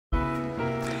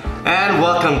And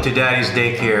welcome to Daddy's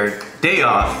Daycare Day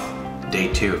Off,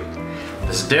 Day 2.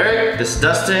 This is Derrick, this is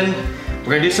Dustin.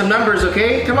 We're gonna do some numbers,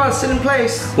 okay? Come on, sit in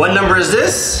place. What number is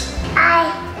this?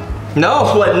 I.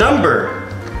 No, what number?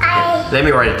 I. Let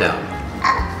me write it down.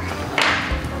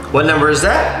 What number is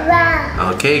that?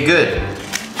 1. Okay, good.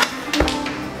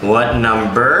 What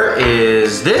number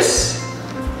is this?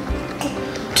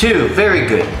 2, very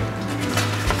good.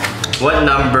 What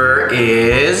number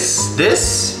is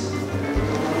this?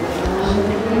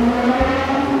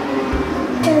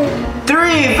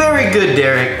 3, very good,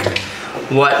 Derrick.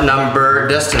 What number,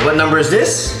 Dustin, what number is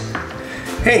this?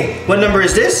 Hey, what number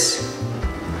is this?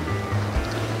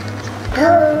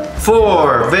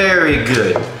 4, very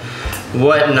good.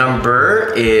 What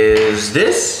number is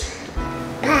this?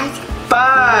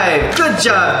 5, good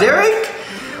job, Derrick.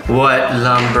 What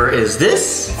number is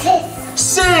this?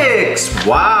 6,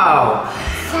 wow.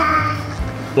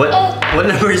 What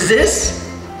number is this?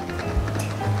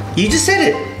 You just said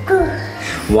it.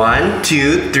 1,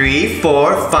 2, 3,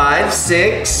 4, 5,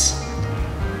 6.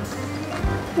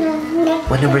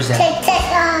 What number is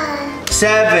that?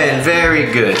 7,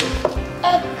 very good.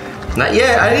 Not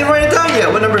yet, I didn't write it down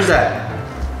yet. What number is that?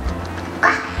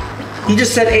 You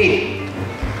just said 8.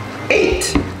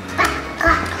 8.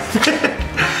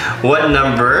 What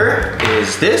number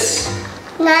is this?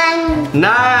 9.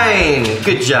 9,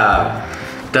 good job.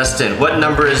 Dustin, what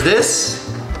number is this?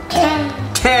 10.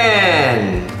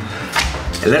 10.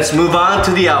 Let's move on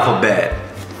to the alphabet.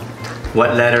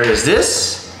 What letter is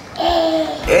this?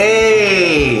 A.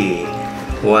 A.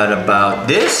 What about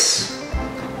this?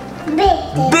 B.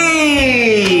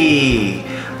 B.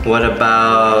 What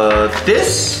about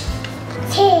this?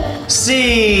 C.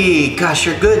 C. Gosh,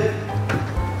 you're good.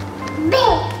 B.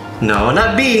 No,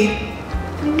 not B.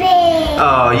 B.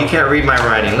 Oh, you can't read my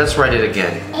writing. Let's write it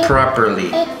again properly.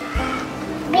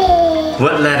 B.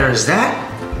 What letter is that?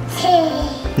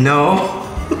 C. No.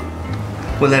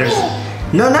 What letter is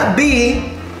it? No, not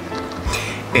B.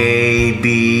 A,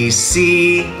 B,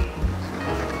 C,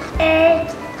 A.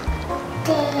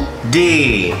 D.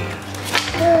 D.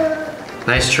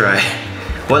 Nice try.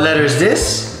 What letter is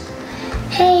this?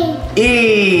 E.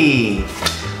 E.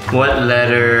 What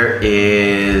letter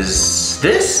is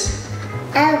this?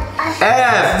 F.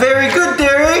 F. Very good,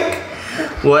 Derrick.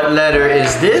 What letter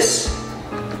is this?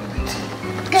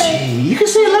 G. You can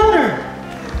say it louder.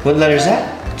 What letter is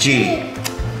that? G.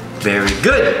 Very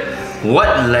good.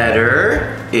 What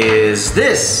letter is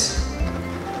this?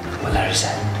 What letter is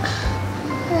that?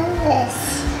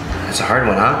 S. That's a hard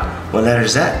one, huh? What letter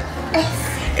is that?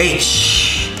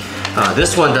 H.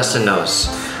 This one Dustin knows.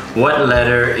 What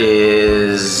letter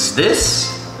is this?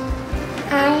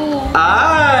 I.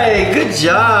 I. Good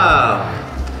job.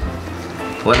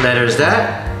 What letter is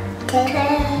that?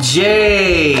 K.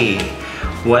 J.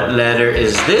 What letter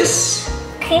is this?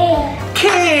 K.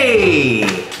 K.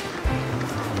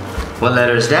 What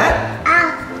letter is that?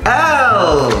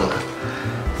 L. L.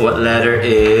 What letter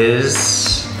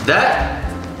is that?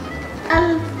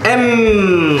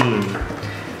 M.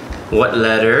 What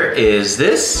letter is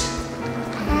this?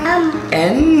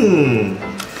 N.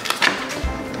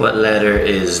 What letter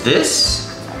is this?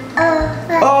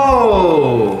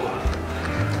 O.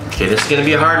 Okay, this is gonna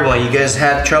be a hard one. You guys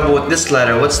had trouble with this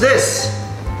letter. What's this?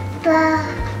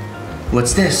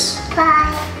 What's this?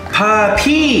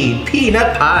 P. P,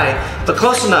 not pie, but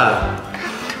close enough.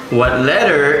 What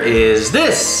letter is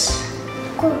this?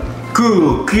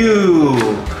 Q. Q.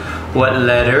 What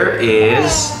letter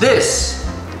is this?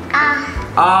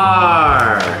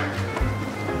 R.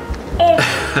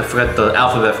 I forgot the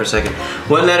alphabet for a second.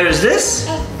 What letter is this?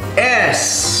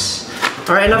 S.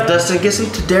 All right, enough, Dustin. Get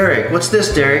some to Derrick. What's this,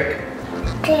 Derrick?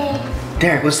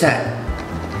 Derrick, what's that?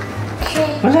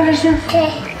 What letter is this?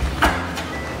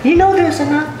 You know this, or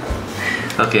not?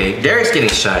 Okay, Derrick's getting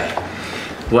shy.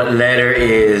 What letter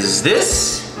is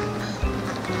this?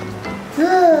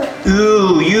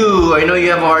 Ooh, U. I know you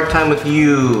have a hard time with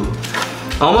U.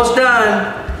 Almost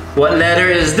done. What letter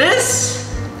is this?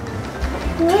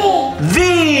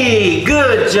 V.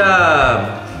 Good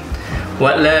job.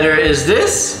 What letter is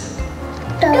this?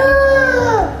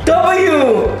 W.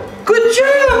 Good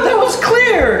job. That was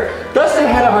clear. Dustin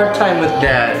had a hard time with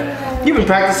that. You've been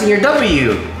practicing your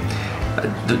W.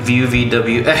 V, V,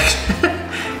 W, X.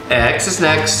 X is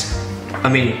next. I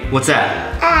mean, what's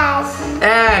that?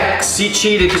 X. You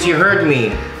cheated because you heard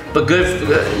me. But good,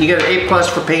 you got an A+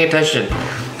 for paying attention.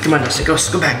 Come on, Dustin, go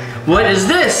back. What is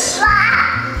this?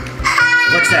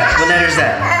 What's that? What letter is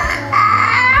that?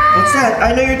 What's that?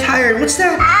 I know you're tired. What's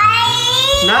that?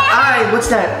 Not I. What's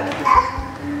that?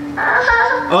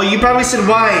 Oh, you probably said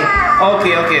Y.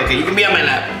 Okay. You can be on my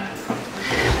lap.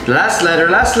 Last letter,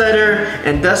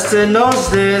 and Dustin knows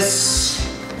this.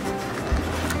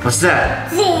 What's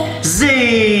that? Z.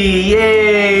 Z,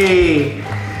 yay!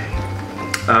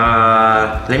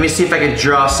 Let me see if I can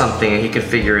draw something and he can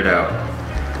figure it out.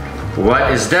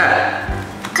 What is that?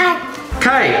 Kite.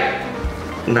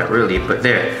 Kite. Not really, but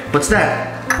there. What's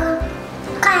that?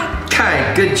 Kite.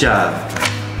 Kite, good job.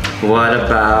 What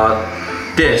about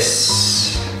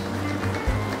this?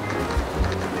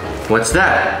 What's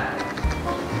that?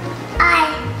 I.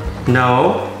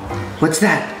 No. What's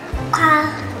that?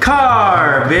 Car.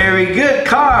 Car, very good,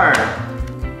 car.